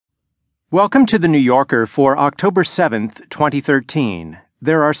Welcome to The New Yorker for October 7th, 2013.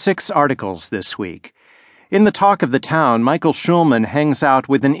 There are 6 articles this week. In the talk of the town, Michael Schulman hangs out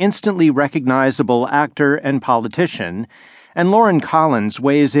with an instantly recognizable actor and politician, and Lauren Collins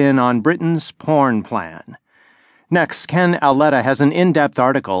weighs in on Britain's porn plan. Next, Ken Auletta has an in-depth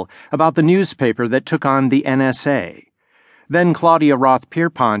article about the newspaper that took on the NSA. Then Claudia Roth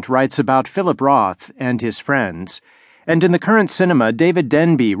Pierpont writes about Philip Roth and his friends. And in the current cinema, David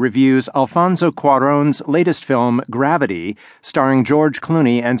Denby reviews Alfonso Cuarón's latest film, Gravity, starring George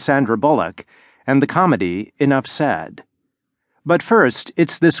Clooney and Sandra Bullock, and the comedy, Enough Said. But first,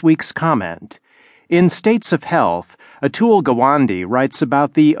 it's this week's comment. In States of Health, Atul Gawande writes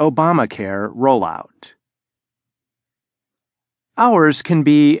about the Obamacare rollout. Ours can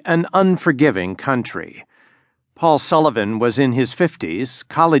be an unforgiving country. Paul Sullivan was in his 50s,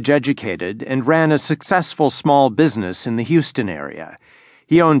 college-educated, and ran a successful small business in the Houston area.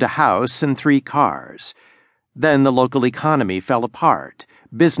 He owned a house and 3 cars. Then the local economy fell apart.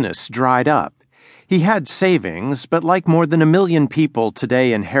 Business dried up. He had savings, but like more than 1 million people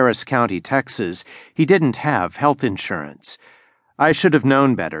today in Harris County, Texas, he didn't have health insurance. "I should have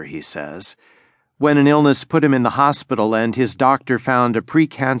known better," he says. When an illness put him in the hospital and his doctor found a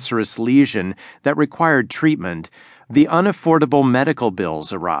precancerous lesion that required treatment, the unaffordable medical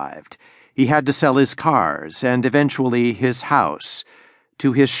bills arrived. He had to sell his cars and eventually his house.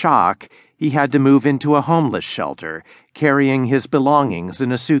 To his shock, he had to move into a homeless shelter, carrying his belongings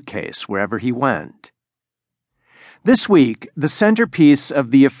in a suitcase wherever he went. This week, the centerpiece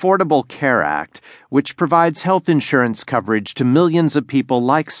of the Affordable Care Act, which provides health insurance coverage to millions of people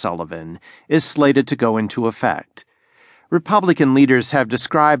like Sullivan, is slated to go into effect. Republican leaders have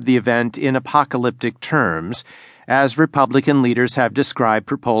described the event in apocalyptic terms, as Republican leaders have described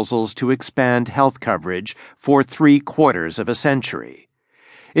proposals to expand health coverage for 3/4 of a century.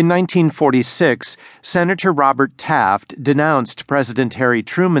 In 1946, Senator Robert Taft denounced President Harry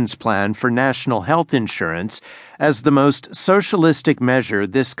Truman's plan for national health insurance as the most socialistic measure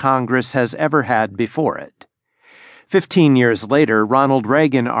this Congress has ever had before it. 15 years later, Ronald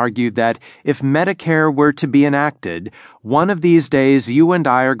Reagan argued that if Medicare were to be enacted, one of these days you and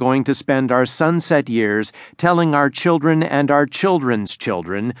I are going to spend our sunset years telling our children and our children's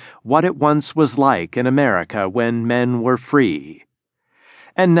children what it once was like in America when men were free.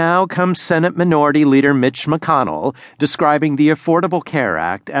 And now comes Senate Minority Leader Mitch McConnell describing the Affordable Care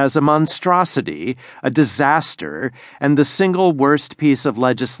Act as a monstrosity, a disaster, and the single worst piece of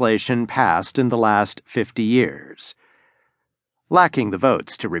legislation passed in the last 50 years. Lacking the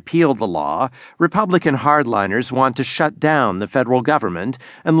votes to repeal the law, Republican hardliners want to shut down the federal government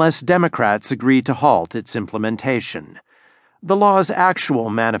unless Democrats agree to halt its implementation. The law's actual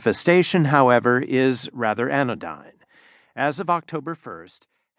manifestation, however, is rather anodyne. As of October 1st,